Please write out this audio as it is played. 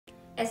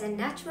As a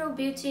natural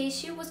beauty,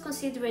 she was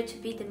considered to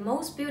be the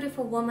most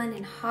beautiful woman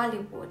in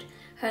Hollywood.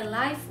 Her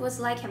life was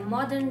like a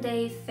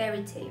modern-day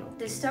fairy tale.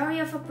 The story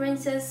of a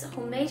princess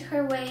who made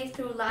her way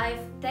through life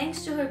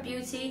thanks to her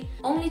beauty,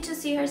 only to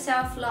see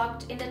herself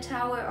locked in the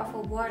tower of a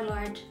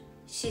warlord.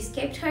 She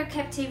escaped her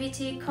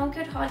captivity,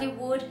 conquered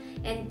Hollywood,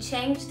 and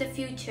changed the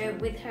future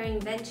with her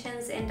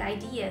inventions and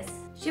ideas.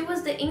 She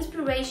was the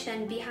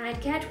inspiration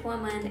behind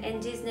Catwoman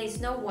and Disney's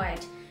Snow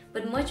White,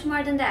 but much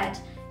more than that,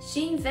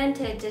 she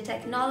invented the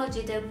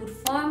technology that would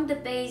form the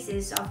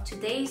basis of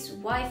today's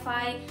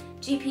Wi-Fi,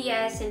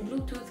 GPS, and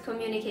Bluetooth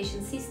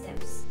communication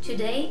systems.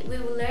 Today, we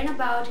will learn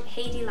about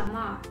Hedy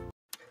Lamarr.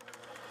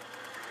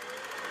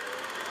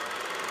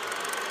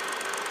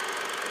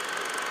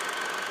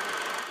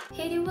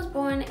 Hedy was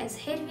born as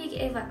Hedwig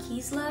Eva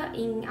Kiesler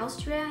in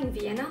Austria, in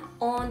Vienna,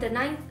 on the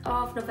 9th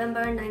of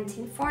November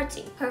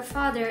 1940. Her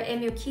father,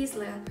 Emil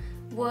Kiesler,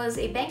 was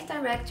a bank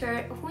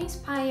director who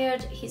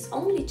inspired his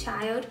only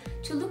child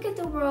to look at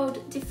the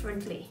world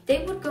differently.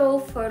 They would go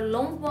for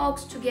long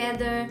walks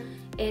together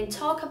and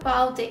talk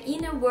about the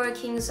inner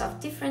workings of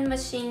different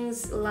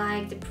machines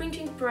like the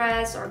printing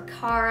press or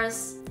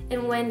cars.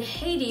 And when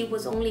Hedy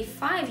was only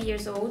 5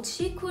 years old,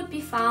 she could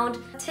be found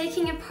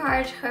taking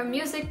apart her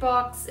music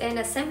box and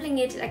assembling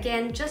it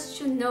again just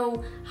to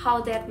know how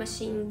that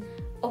machine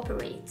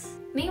operates.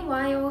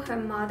 Meanwhile, her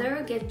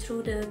mother,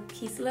 Gertrude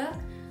Kiesler,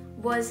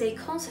 was a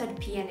concert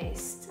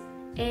pianist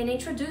and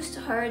introduced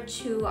her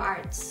to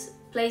arts,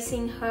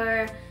 placing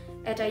her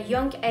at a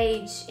young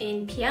age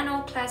in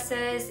piano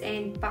classes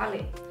and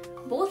ballet.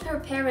 Both her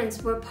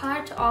parents were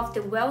part of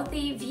the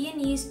wealthy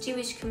Viennese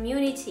Jewish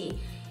community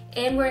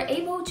and were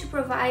able to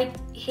provide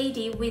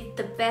Hedy with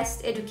the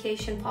best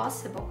education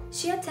possible.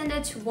 She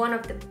attended to one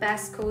of the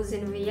best schools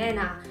in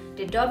Vienna,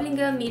 the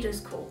Doblinger Middle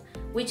School,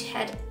 which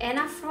had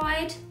Anna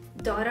Freud,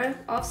 daughter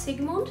of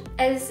Sigmund,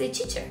 as a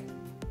teacher.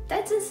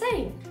 That's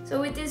insane!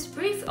 So with this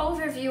brief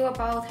overview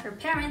about her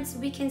parents,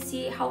 we can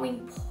see how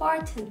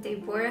important they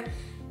were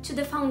to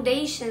the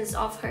foundations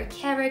of her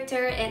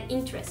character and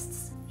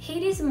interests.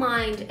 Hedy's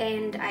mind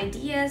and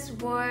ideas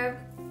were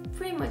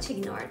pretty much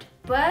ignored,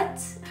 but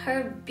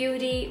her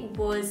beauty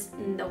was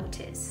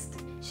noticed.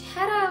 She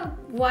had a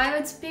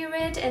wild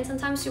spirit and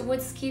sometimes she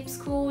would skip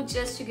school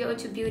just to go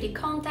to beauty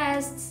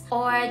contests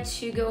or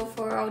to go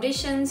for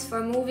auditions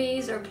for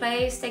movies or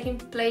plays taking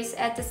place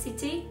at the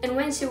city. And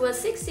when she was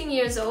 16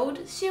 years old,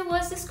 she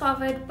was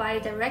discovered by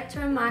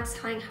director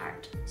Max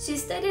Reinhardt. She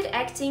studied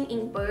acting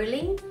in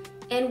Berlin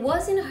and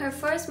was in her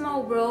first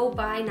small role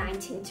by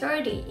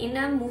 1930 in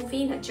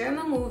a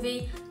German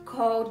movie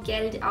called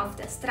Geld auf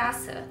der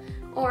Straße,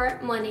 or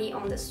Money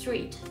on the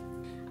Street.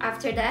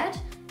 After that,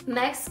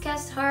 Max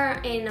cast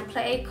her in a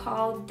play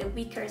called The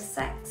Weaker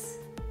Sex.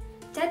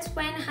 That's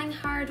when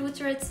Reinhardt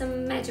uttered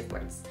some magic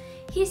words.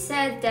 He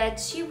said that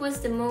she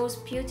was the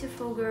most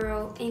beautiful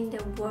girl in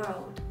the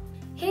world.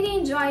 Hedy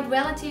enjoyed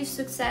relative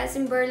success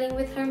in Berlin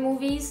with her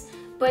movies,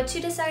 but she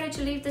decided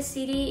to leave the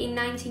city in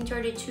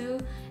 1932,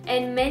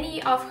 and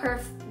many of her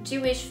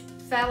Jewish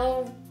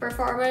fellow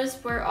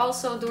performers were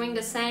also doing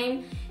the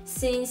same,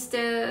 since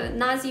the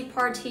Nazi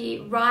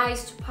Party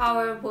rise to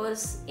power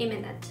was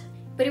imminent.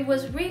 But it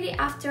was really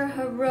after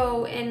her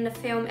role in the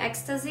film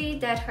Ecstasy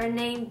that her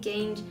name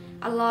gained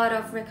a lot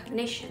of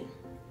recognition.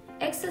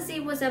 Ecstasy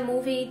was a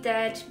movie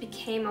that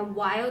became a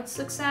wild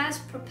success,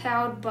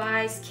 propelled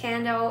by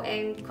scandal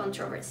and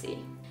controversy.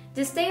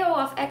 This tale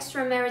of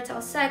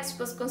extramarital sex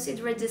was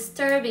considered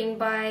disturbing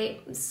by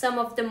some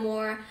of the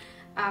more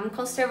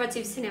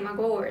conservative cinema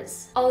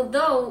goers.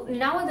 Although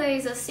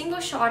nowadays a single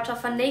shot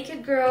of a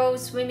naked girl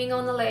swimming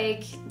on a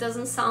lake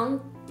doesn't sound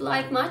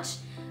like much,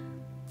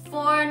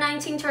 for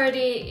 1930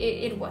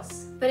 it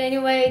was. But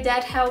anyway,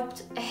 that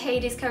helped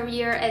Hedy's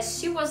career as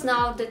she was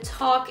now the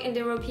talk in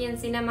the European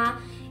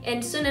cinema,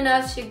 and soon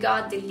enough she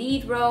got the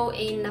lead role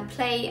in a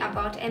play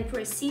about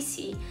Empress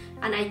Sisi,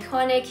 an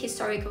iconic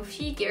historical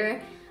figure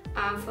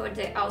for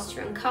the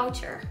Austrian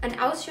culture. An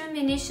Austrian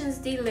munitions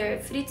dealer,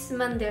 Fritz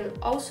Mandel,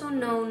 also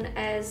known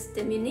as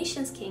the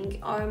Munitions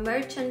King or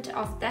Merchant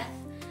of Death,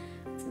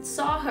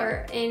 saw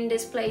her in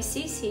this play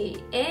Sisi,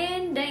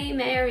 and they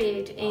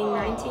married in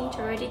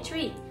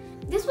 1933.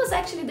 This was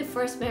actually the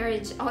first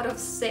marriage out of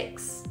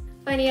 6.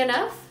 Funny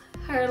enough,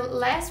 her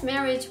last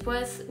marriage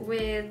was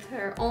with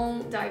her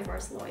own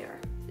divorce lawyer.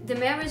 The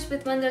marriage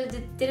with Mandel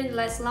didn't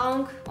last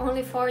long,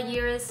 only 4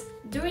 years.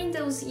 During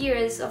those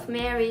years of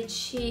marriage,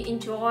 she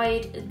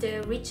enjoyed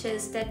the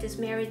riches that this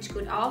marriage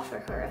could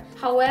offer her.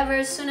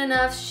 However, soon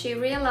enough, she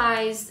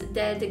realized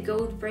that the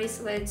gold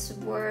bracelets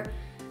were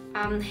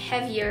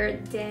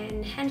heavier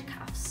than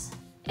handcuffs.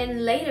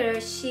 And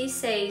later she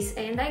says,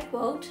 and I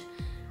quote,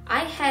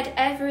 "I had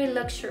every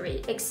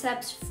luxury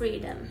except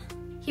freedom."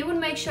 He would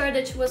make sure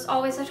that she was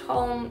always at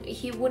home.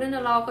 He wouldn't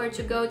allow her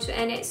to go to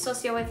any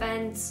social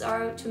events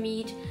or to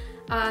meet,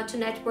 to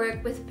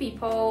network with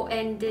people,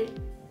 and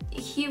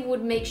he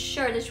would make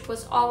sure that she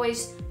was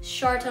always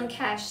short on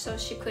cash so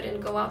she couldn't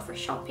go out for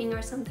shopping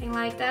or something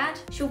like that.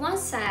 She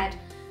once said,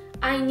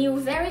 "I knew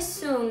very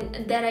soon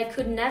that I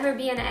could never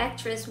be an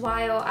actress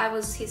while I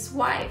was his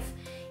wife.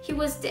 He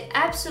was the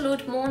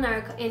absolute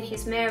monarch in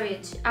his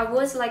marriage. I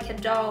was like a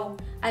doll.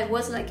 I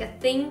was like a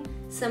thing,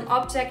 some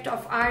object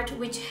of art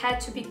which had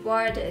to be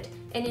guarded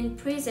and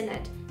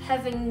imprisoned,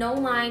 having no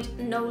mind,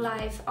 no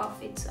life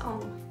of its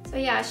own. So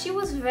yeah, she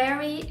was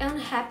very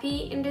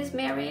unhappy in this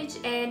marriage,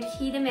 and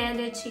he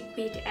demanded she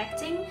quit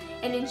acting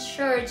and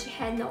ensured she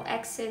had no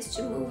access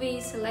to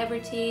movies,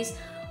 celebrities,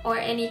 or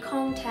any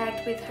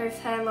contact with her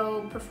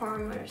fellow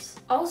performers.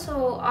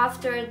 Also,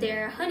 after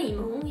their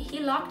honeymoon, he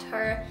locked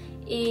her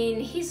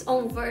in his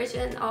own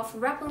version of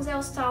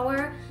Rapunzel's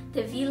tower,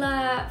 the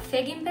Villa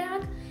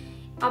Feigenberg,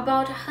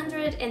 about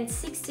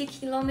 160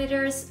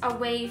 kilometers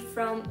away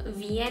from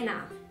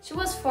Vienna. She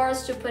was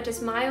forced to put a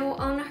smile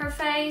on her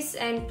face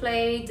and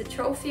play the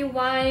trophy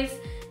wife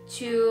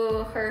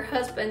to her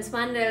husband's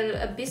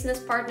Mandel business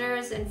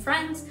partners and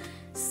friends,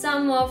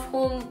 some of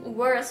whom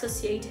were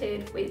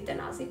associated with the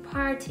Nazi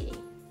Party.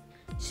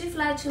 She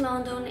fled to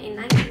London in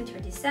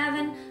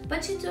 1937,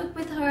 but she took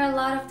with her a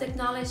lot of the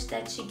knowledge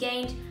that she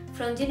gained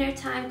from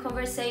dinner-time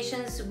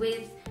conversations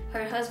with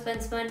her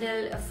husband's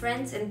Mandel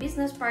friends and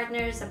business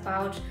partners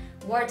about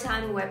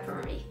wartime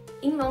weaponry.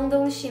 In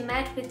London, she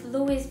met with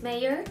Louis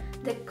Mayer,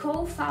 the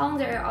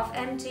co-founder of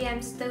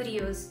MGM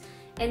Studios,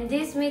 and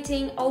this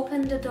meeting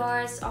opened the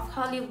doors of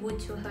Hollywood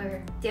to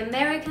her. The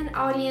American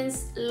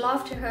audience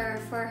loved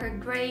her for her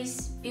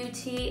grace,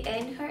 beauty,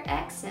 and her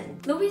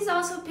accent. Louis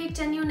also picked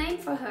a new name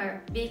for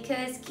her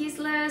because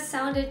Kiesler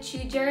sounded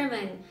too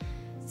German.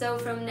 So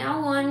from now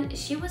on,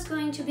 she was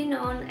going to be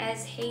known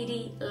as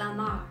Hedy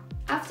Lamarr.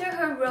 After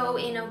her role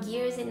in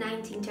Algiers in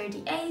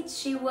 1938,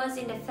 she was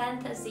in the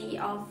fantasy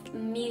of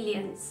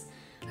millions.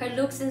 Her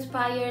looks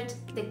inspired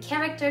the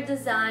character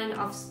design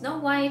of Snow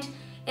White,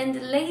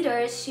 and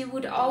later she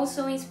would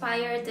also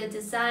inspire the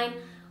design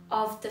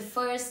of the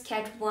first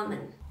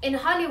Catwoman. In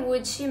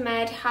Hollywood, she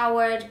met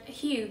Howard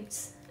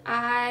Hughes.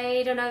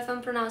 I don't know if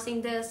I'm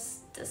pronouncing the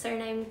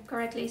surname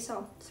correctly,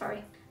 so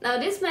sorry. Now,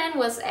 this man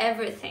was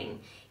everything.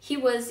 He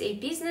was a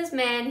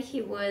businessman,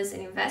 he was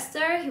an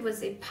investor, he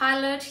was a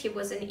pilot, he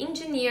was an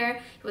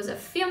engineer, he was a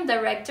film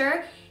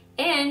director,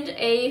 and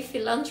a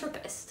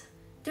philanthropist.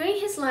 During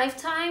his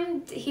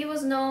lifetime, he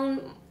was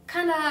known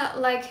kinda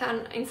like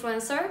an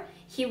influencer.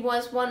 He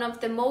was one of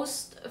the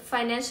most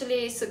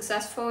financially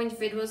successful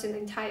individuals in the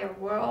entire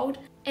world,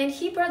 and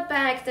he brought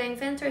back the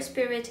inventor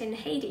spirit in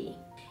Hedy.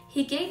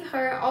 He gave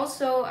her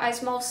also a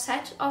small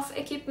set of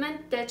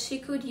equipment that she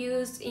could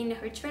use in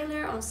her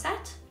trailer on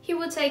set. He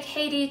would take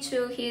Hedy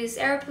to his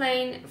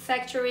airplane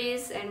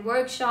factories and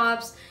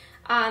workshops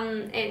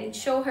and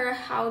show her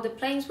how the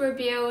planes were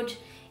built,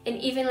 and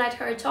even let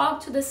her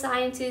talk to the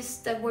scientists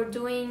that were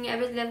doing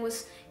everything, that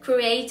was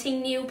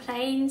creating new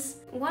planes.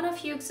 One of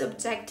Hughes'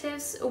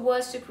 objectives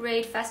was to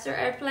create faster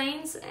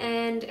airplanes,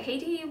 and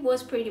Hedy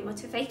was pretty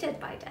motivated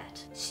by that.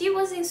 She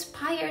was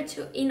inspired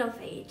to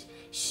innovate.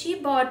 She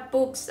bought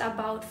books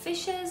about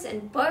fishes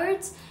and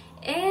birds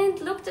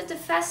and looked at the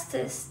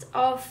fastest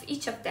of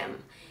each of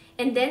them.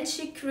 And then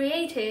she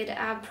created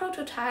a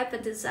prototype, a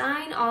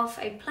design of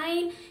a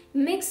plane,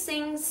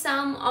 mixing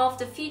some of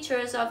the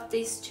features of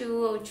these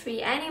 2 or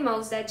 3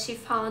 animals that she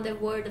found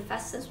that were the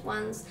fastest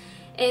ones.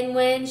 And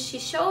when she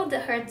showed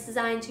her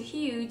design to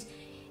Hughes,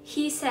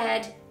 he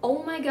said,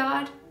 "Oh my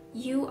God,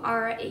 you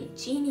are a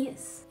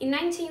genius." In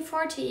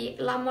 1940,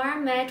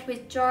 Lamarr met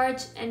with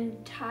George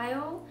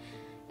Antio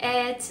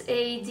at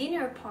a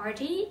dinner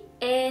party,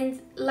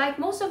 and like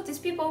most of these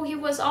people, he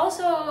was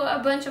also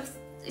a bunch of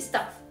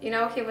stuff. You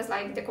know, he was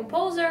like the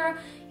composer,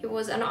 he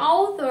was an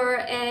author,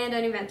 and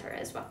an inventor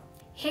as well.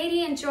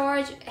 Hedy and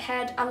George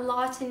had a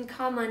lot in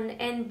common,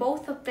 and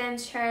both of them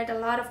shared a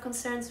lot of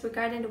concerns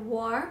regarding the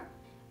war.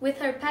 With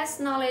her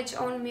past knowledge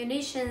on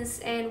munitions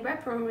and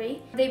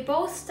weaponry, they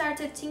both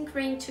started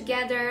tinkering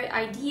together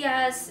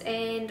ideas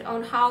and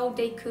on how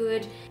they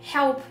could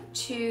help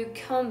to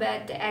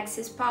combat the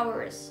Axis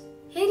powers.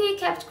 Hedy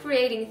kept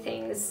creating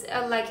things,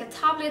 like a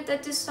tablet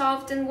that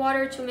dissolved in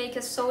water to make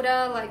a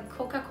soda like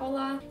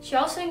Coca-Cola. She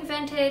also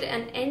invented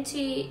an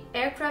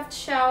anti-aircraft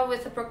shell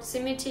with a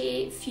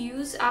proximity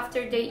fuse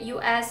after the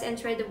US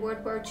entered the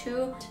World War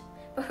II.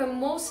 But her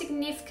most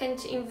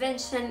significant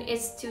invention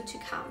is still to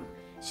come.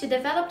 She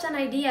developed an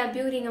idea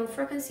building on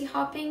frequency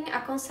hopping,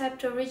 a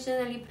concept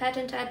originally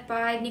patented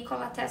by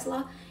Nikola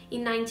Tesla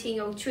in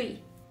 1903.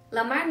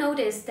 Lamarr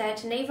noticed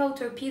that naval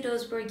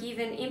torpedoes were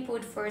given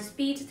input for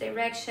speed,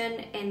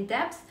 direction, and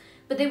depth,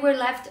 but they were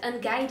left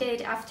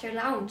unguided after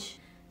launch.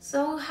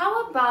 So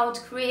how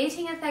about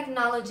creating a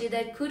technology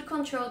that could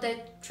control the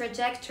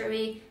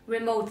trajectory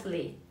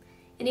remotely?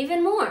 And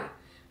even more,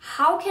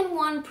 how can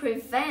one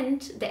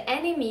prevent the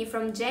enemy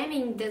from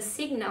jamming the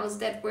signals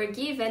that were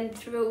given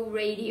through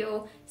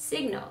radio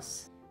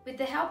signals? With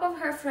the help of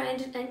her friend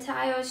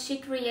Antio, she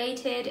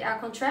created a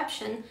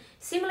contraption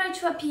similar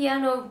to a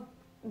piano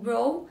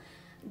roll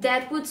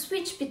that would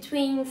switch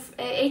between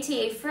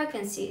 88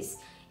 frequencies,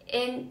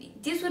 and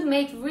this would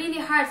make it really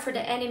hard for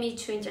the enemy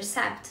to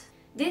intercept.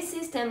 This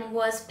system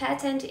was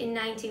patented in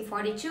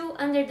 1942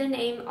 under the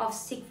name of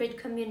Secret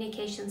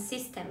Communication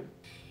System.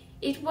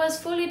 It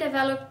was fully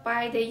developed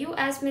by the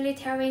US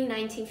military in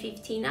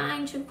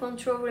 1959 to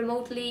control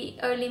remotely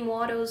early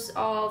models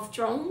of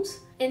drones.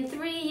 And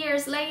 3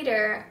 years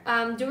later,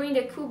 during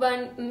the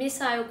Cuban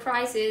Missile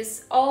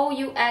Crisis, all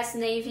US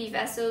Navy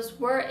vessels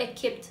were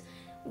equipped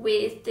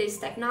with this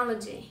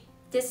technology.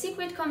 The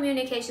secret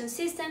communication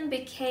system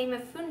became a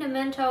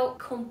fundamental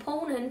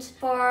component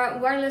for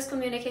wireless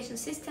communication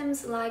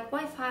systems like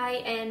Wi-Fi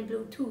and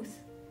Bluetooth.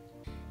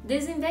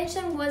 This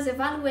invention was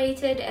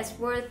evaluated as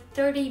worth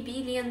 $30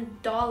 billion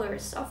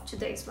of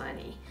today's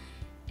money,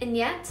 and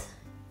yet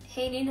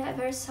Hedy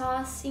never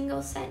saw a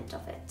single cent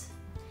of it.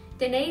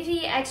 The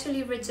Navy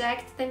actually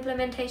rejected the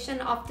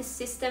implementation of the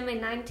system in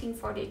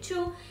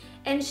 1942,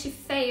 and she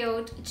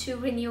failed to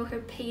renew her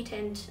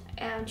patent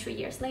 3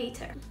 years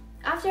later.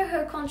 After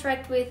her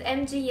contract with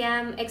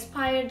MGM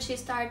expired, she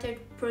started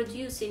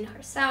producing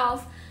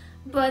herself,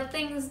 but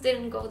things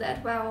didn't go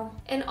that well.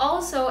 And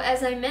also,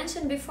 as I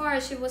mentioned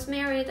before, she was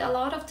married a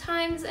lot of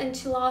times and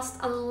she lost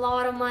a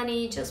lot of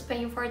money just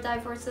paying for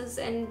divorces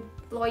and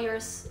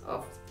lawyers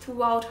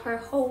throughout her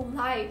whole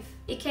life.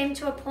 It came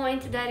to a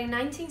point that in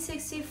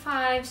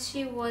 1965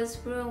 she was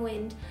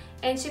ruined,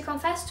 and she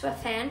confessed to a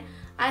fan,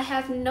 "I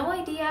have no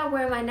idea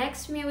where my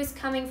next meal is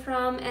coming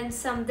from, and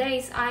some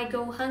days I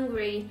go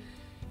hungry."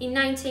 In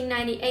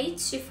 1998,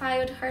 she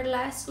filed her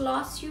last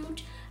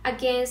lawsuit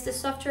against the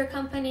software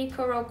company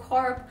Coral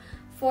Corp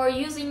for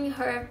using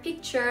her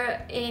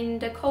picture in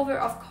the cover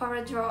of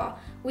CorelDRAW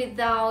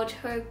without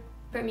her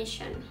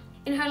permission.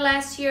 In her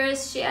last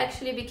years, she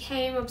actually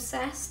became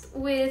obsessed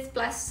with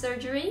plastic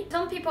surgery.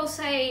 Some people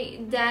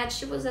say that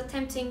she was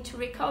attempting to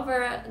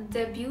recover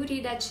the beauty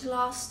that she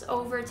lost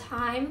over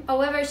time.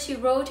 However, she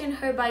wrote in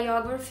her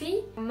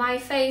biography, "My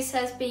face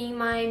has been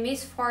my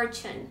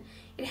misfortune.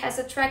 It has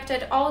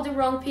attracted all the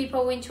wrong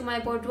people into my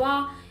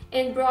boudoir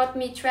and brought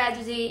me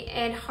tragedy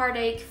and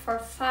heartache for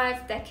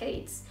 5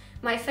 decades.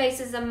 My face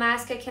is a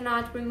mask I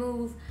cannot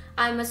remove.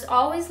 I must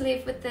always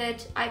live with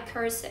it. I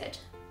curse it."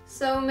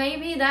 So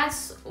maybe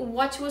that's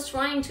what she was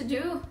trying to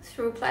do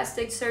through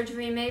plastic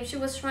surgery. Maybe she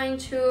was trying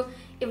to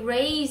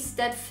erase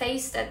that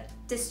face that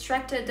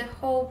distracted the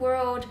whole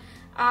world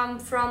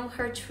from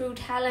her true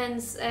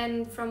talents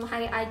and from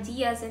her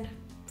ideas and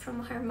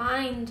from her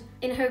mind.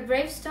 In her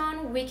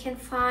gravestone, we can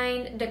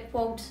find the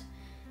quote,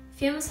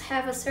 "Films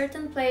have a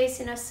certain place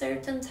in a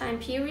certain time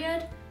period.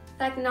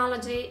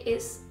 Technology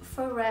is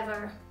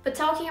forever." But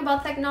talking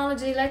about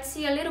technology, let's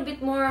see a little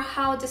bit more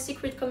how the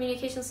secret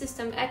communication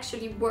system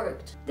actually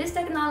worked. This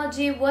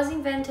technology was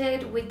invented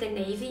with the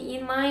Navy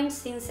in mind,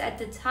 since at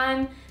the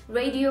time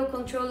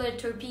radio-controlled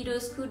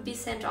torpedoes could be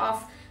sent off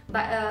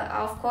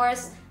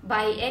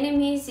by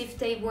enemies if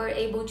they were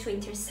able to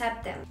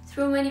intercept them.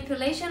 Through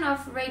manipulation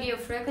of radio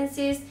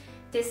frequencies,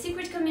 the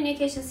secret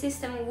communication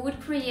system would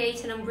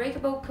create an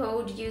unbreakable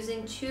code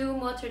using 2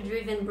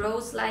 motor-driven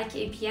rows like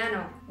a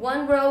piano.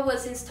 One row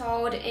was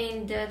installed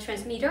in the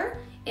transmitter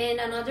and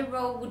another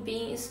row would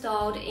be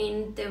installed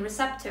in the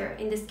receptor,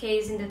 in this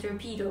case in the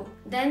torpedo.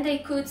 Then they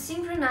could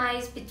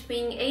synchronize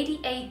between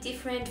 88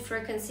 different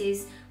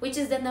frequencies, which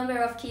is the number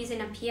of keys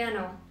in a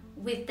piano.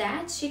 With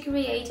that, she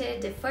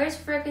created the first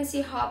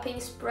frequency-hopping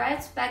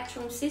spread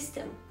spectrum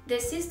system. The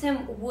system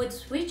would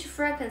switch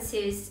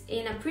frequencies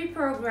in a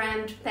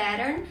pre-programmed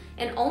pattern,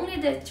 and only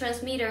the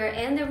transmitter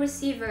and the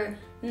receiver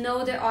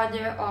know the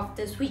order of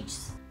the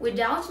switches.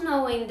 Without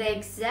knowing the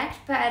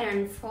exact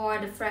pattern for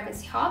the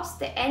frequency hops,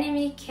 the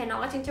enemy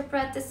cannot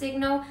interpret the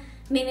signal,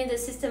 meaning the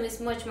system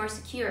is much more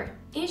secure.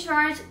 In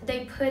short,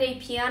 they put a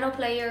piano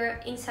player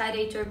inside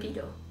a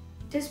torpedo.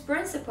 This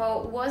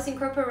principle was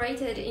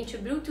incorporated into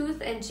Bluetooth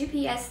and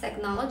GPS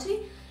technology,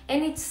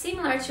 and it's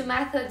similar to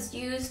methods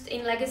used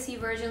in legacy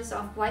versions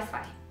of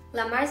Wi-Fi.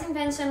 Lamarr's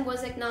invention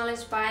was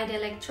acknowledged by the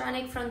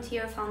Electronic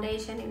Frontier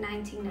Foundation in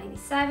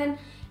 1997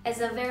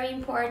 as a very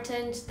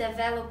important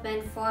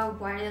development for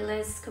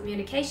wireless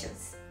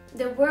communications.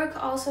 The work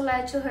also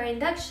led to her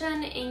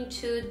induction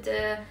into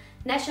the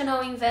National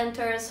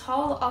Inventors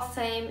Hall of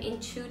Fame in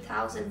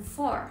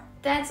 2004.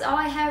 That's all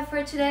I have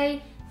for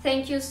today.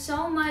 Thank you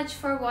so much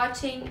for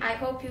watching. I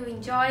hope you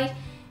enjoyed.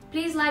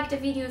 Please like the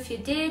video if you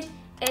did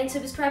and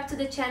subscribe to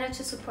the channel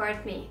to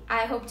support me.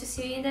 I hope to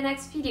see you in the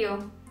next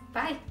video.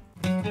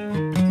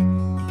 Bye!